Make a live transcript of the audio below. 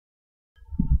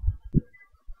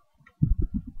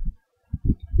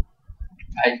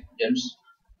Hi students,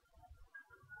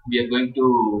 we are going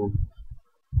to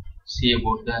see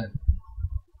about the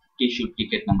T-shoot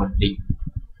ticket number 3.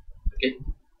 Okay,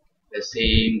 the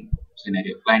same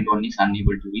scenario. Client 1 is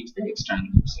unable to reach the external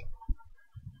website.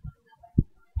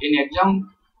 In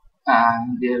exam,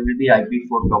 there will be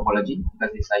IP4 topology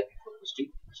because this IP4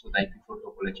 hosting. So the IP4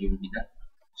 topology will be there.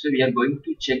 So we are going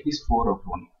to check this 4 of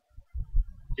 1.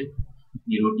 Okay,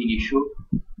 the routing issue,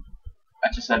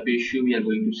 HSRP issue, we are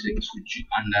going to switch,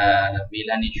 and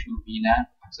VLAN issue, VLAN,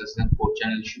 access and port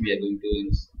channel issue, we are going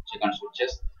to check on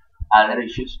switches. Other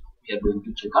issues, we are going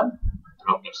to check on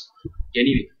routers.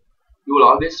 Anyway, you will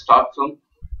always start from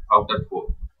router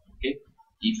 4. Okay,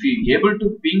 if you are able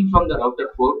to ping from the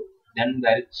router 4, then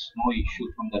there is no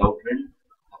issue from the router end.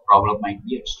 The problem might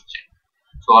be at switch end.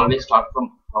 So always start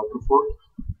from router 4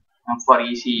 for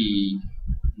easy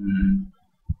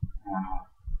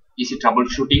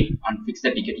troubleshooting and fix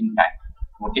the ticketing path.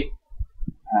 Okay,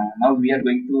 now we are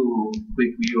going to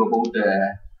quick view about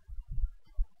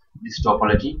this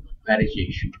topology. Where is the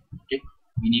issue? Okay,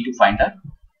 we need to find that.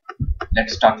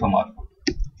 Let's start from R4.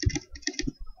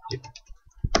 Okay.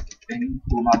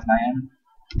 209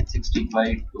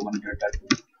 65 200.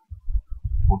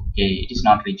 Okay, it is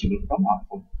not reachable from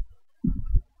R4.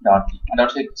 And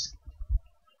also,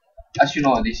 as you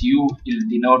know, this U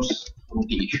denotes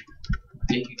routing issue.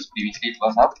 Okay, it's previously it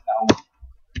was up, now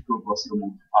it was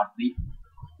removed. R3,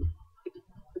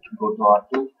 go to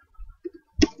R2.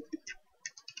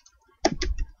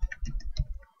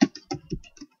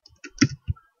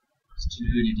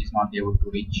 Still it is not able to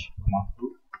reach from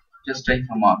R2. Just try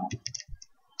from R1.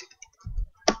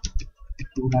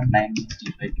 209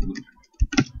 65 200.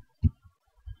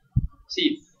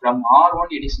 See, from R1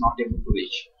 it is not able to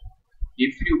reach.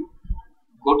 If you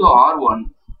go to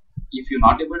R1, if you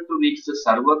are not able to reach the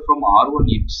server from R1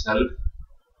 itself,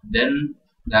 then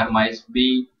there might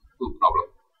be two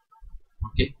problems.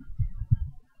 Okay,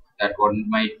 that one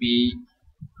might be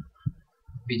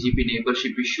BGP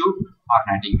neighborship issue or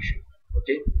netting issue.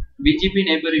 Okay, BGP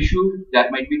neighbor issue, there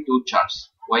might be two chances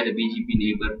why the BGP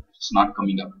neighbor is not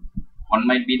coming up. One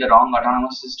might be the wrong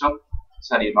autonomous system,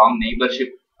 wrong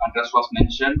neighborship address was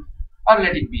mentioned, or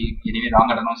let it be anyway,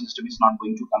 wrong autonomous system is not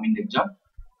going to come in the exam.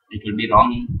 It will be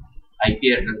wrong IP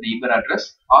address, neighbor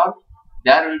address, or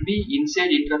there will be inside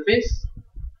interface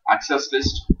access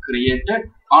list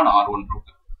created on R1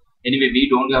 router. Anyway, we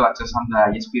don't have access on the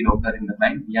ISP router in the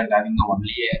client. We are having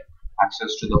only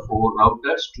access to the 4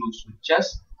 routers, 2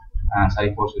 switches,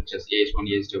 4 switches, AS1,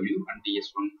 ASW, and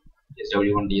TS1,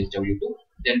 SW1, DSW2,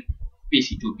 then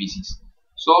PC2 PCs.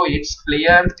 So it's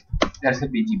clear there's a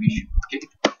BGP issue. Okay,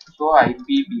 so IP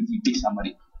BGP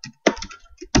summary.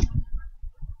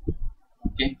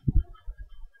 Okay,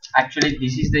 actually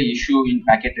this is the issue in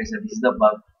packet tracer. This is the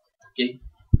bug. Okay,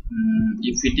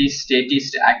 if it is state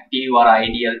is active or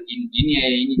ideal, in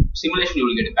simulation you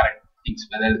will get correct things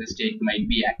whether the state might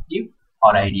be active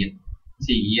or ideal.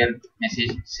 See here,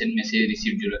 message, send message,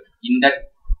 receive error. In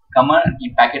that command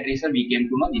in packet tracer we came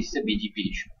to know this is a BGP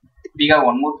issue. We have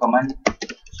one more command,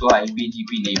 so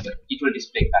IBGP neighbor, it will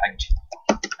display correct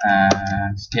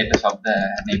status of the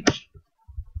neighborship.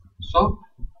 So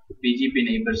BGP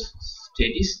neighbors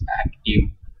state is active,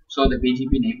 so the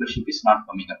BGP neighborship is not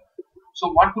coming up.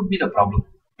 So what could be the problem?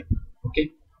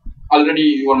 Okay,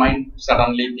 already your mind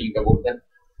suddenly think about the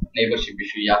neighborship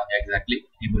issue. Yeah, exactly,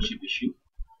 neighborship issue.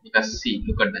 Because see,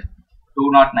 look at that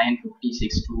 209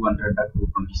 56 200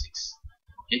 226.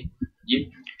 Okay,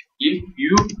 if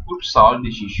you could solve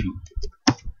this issue,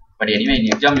 but anyway in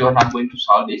exam you are not going to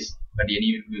solve this, but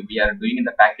anyway we are doing in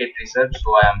the packet research,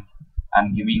 so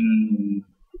I'm giving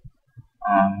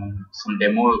some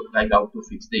demo like how to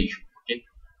fix the issue. Okay,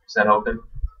 it's a router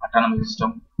autonomous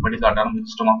system. What is the autonomous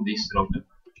system of this router?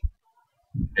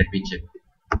 Let me check.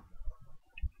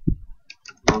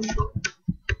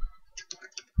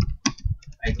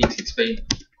 I think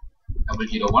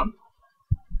 65001.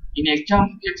 In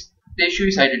exam, the issue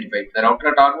is identified. The router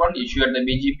at R1 issue at the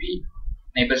BGP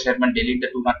neighbor statement, delete the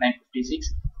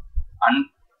 20956 and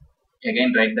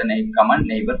again write the command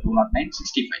neighbor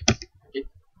 20965. Okay,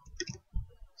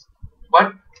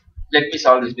 but let me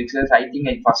solve this because I think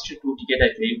in first 2 ticket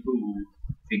I failed to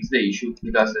fix the issue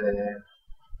because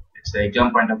it's an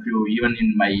exam point of view. Even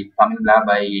in my Tamil lab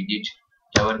I did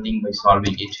everything by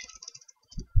solving it.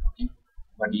 Okay,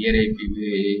 but here I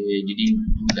didn't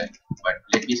do that. But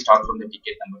let me start from the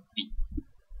ticket number 3.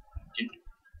 Okay,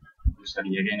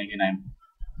 sorry, again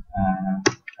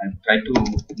I'll try to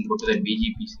go to the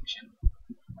BGP section,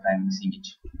 but I'm missing it.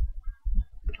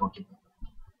 Okay,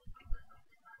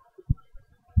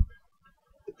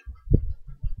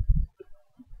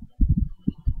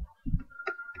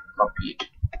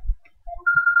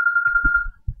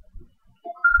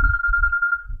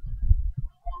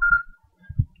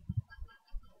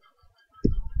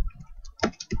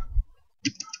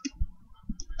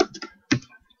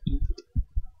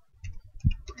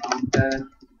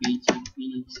 BGP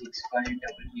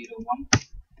 65001.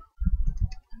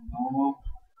 No.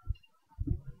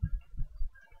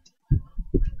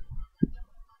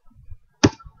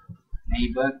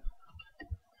 Neighbor.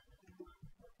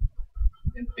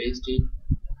 Then paste it.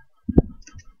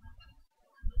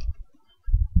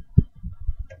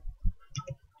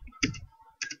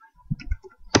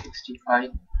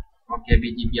 Okay,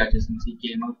 BGP adjacency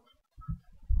came up.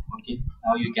 Okay,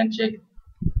 now you can check.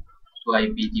 So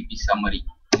BGP summary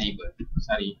neighbor.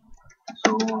 Sorry.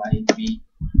 So BGP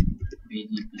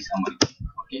summary.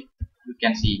 Okay, you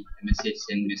can see the message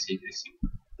send, message receive.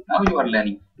 Now you are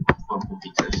learning 4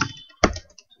 prefixes.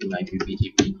 So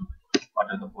BGP. What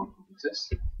are the 4 prefixes?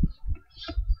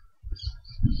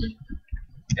 Okay.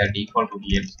 They are default to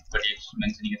here, but it's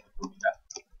mentioning as a prefix.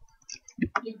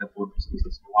 Take the 4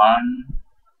 prefixes. 1,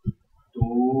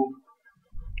 2,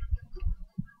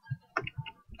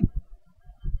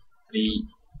 3.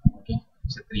 Okay,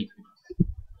 it's a 3 prefixes.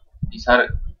 These are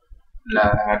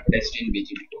test in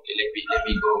BGP. Okay, let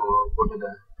me go to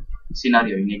the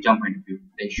scenario in exam point of view.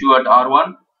 The issue at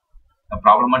R1, the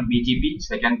problem at BGP.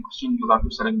 Second question, you have to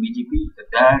select BGP. The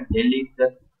third, delete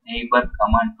the neighbor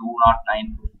command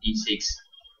 209.56.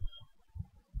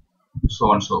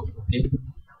 So and so. Okay,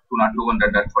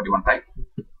 200.41, right?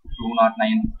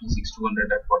 209.56,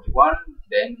 200.41.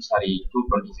 Then sorry,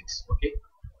 226. Okay,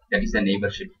 that is the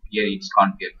neighborship. Here it's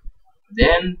configured.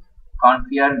 Then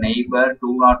configure neighbor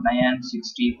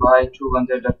 209.65,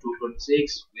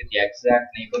 200.226 with the exact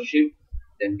neighborship.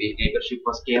 Then the neighborship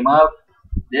was came up.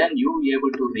 Then you will be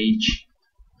able to reach.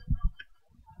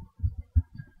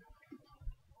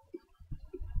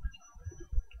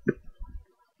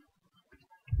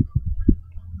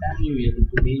 Then you will be able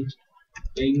to reach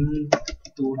in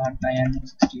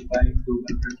 209.65,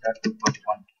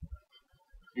 200.241.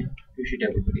 Okay, you should be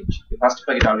able to reach. The first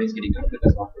packet always getting up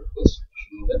because after first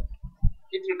you know that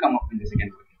it will come up in the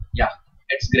second packet. Yeah,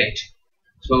 it's great.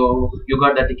 So you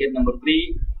got the ticket number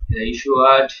 3. The issue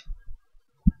at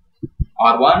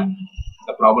R1.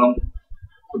 The problem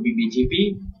could be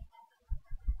BGP,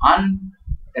 and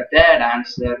the third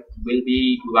answer will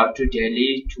be you have to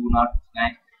delete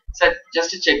 209. So just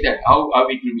to check that how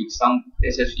it will be. Some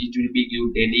places it will be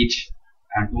you delete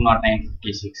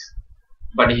 209.56.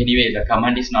 But anyway, the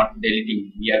command is not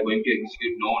deleting. We are going to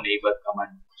execute no neighbor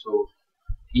command. So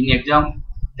in exam,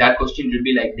 that question will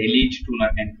be like delete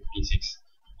 209.56.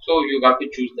 So you have to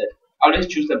choose that. Always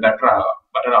choose the better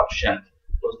option.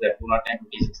 Because the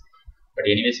 209.56. But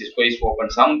anyway, Cisco is open.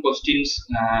 Some questions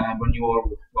when you are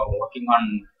working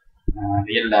on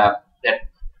real lab, that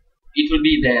it will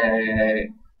be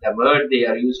the word they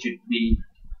are used to be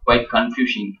quite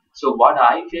confusing. So what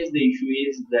I face the issue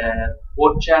is the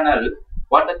port channel.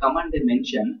 What the command they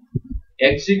mention,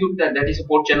 execute that is a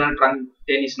port channel trunk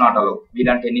 10 is not allowed.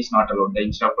 VLAN 10 is not allowed. The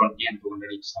instead of 20 and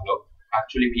 200 is allowed.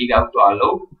 Actually, we have to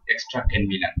allow extra 10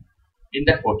 VLAN in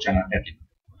that port channel 13.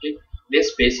 Okay, they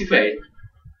specified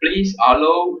please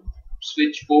allow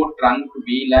switch port trunk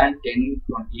VLAN 10,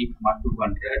 20,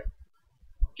 200.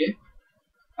 Okay,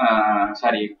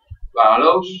 sorry,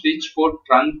 allow switch port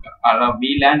trunk allow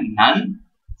VLAN none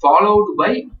followed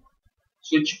by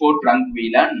switch port trunk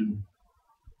VLAN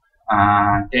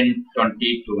 10,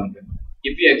 20, 200.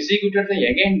 If you executed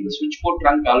again the switch port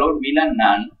trunk allowed VLAN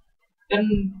none,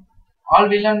 then all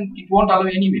VLAN it won't allow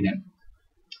any VLAN.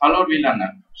 Allowed VLAN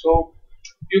none. So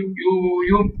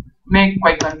you make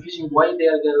quite confusing why they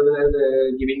are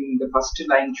giving the first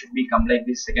line should become like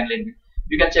this, second line.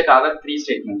 You can check other 3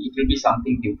 statements. It will be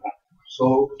something different.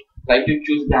 So try to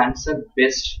choose the answer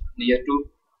best near to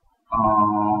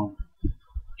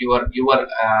your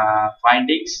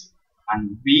findings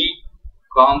and be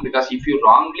calm, because if you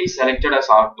wrongly selected as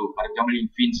R2, for example, if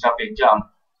instead of exam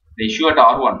the issue at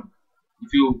R1,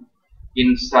 if you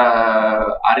in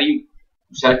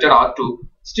selected R2,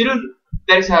 still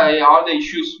there is all the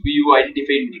issues you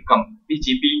identified will come.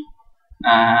 BGP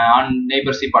and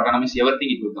neighborship autonomous, everything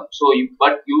it will come. So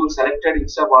but you selected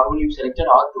instead of R1 you selected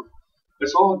R2,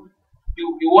 so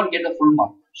you won't get the full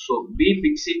mark. So be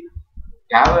fix it.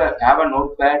 Have a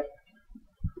notepad.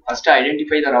 First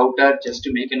identify the router, just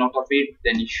to make a note of it,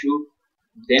 then issue,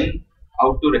 then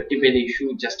how to rectify the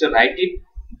issue, just to write it,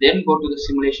 then go to the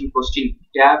simulation question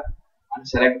tab and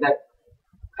select the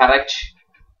correct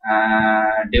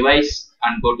device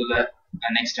and go to the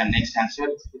next answer,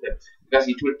 because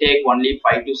it will take only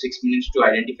 5 to 6 minutes to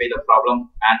identify the problem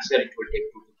answer. It will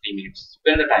take 2 to 3 minutes.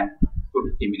 Spend the time 2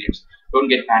 to 3 minutes. Don't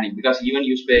get panicked, because even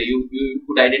you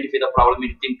could identify the problem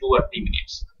within 2 or 3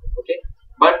 minutes. Okay,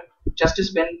 but just to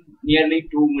spend nearly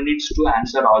 2 minutes to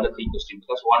answer all the 3 questions,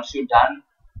 because once you done,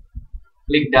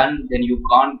 click done, then you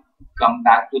can't come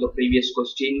back to the previous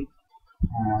question.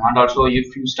 And also,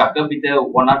 if you stuck up with a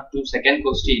 1 or 2 second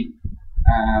question,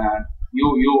 you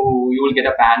will get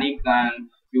a panic, and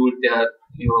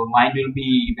your mind will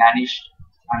be vanished,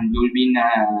 and you will be in,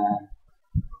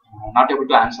 not able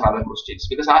to answer other questions.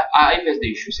 Because I faced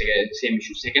the issue, same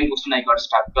issue. Second question I got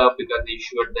stuck up because the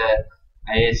issue at the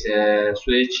IS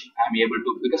switch. I'm able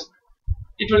to, because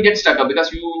it will get stuck up, because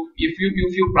if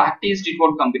you practiced, it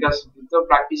won't come. Because without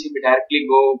practice, if you directly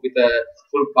go with a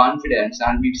full confidence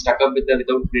and we stuck up with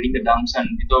without reading the dumps and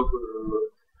without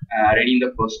reading the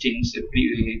questions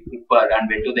prepared and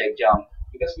went to the exam,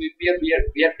 because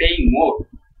we are paying more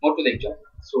to the exam.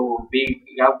 So we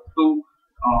have to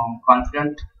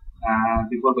confident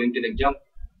before going to the exam.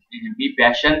 Be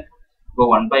patient, go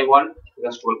one by one,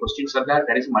 because 12 questions are there.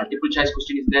 There is multiple choice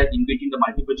question is there. In between the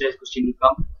multiple choice question will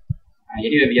come.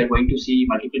 Anyway, we are going to see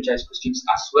multiple choice questions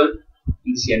as well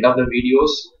in the end of the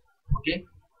videos. Okay.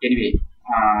 Anyway,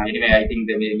 I think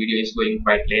the video is going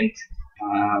quite length.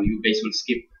 You guys will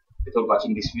skip without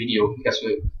watching this video, because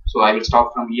so I will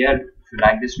stop from here. If you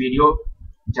like this video,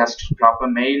 just drop a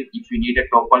mail. If you need a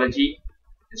topology,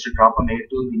 just drop a mail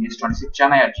to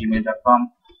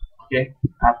dinesh26channel@gmail.com. Okay.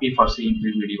 Happy for seeing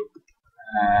this video.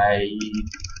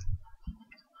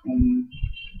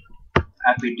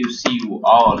 Happy to see you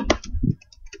all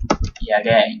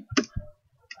again.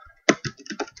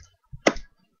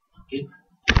 Okay,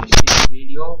 if you see this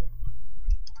video,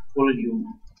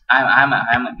 I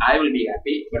will be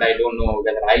happy, but I don't know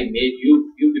whether I made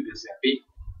you people happy.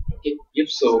 Okay, if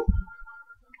so,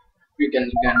 you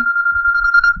can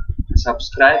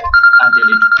subscribe and tell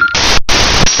it.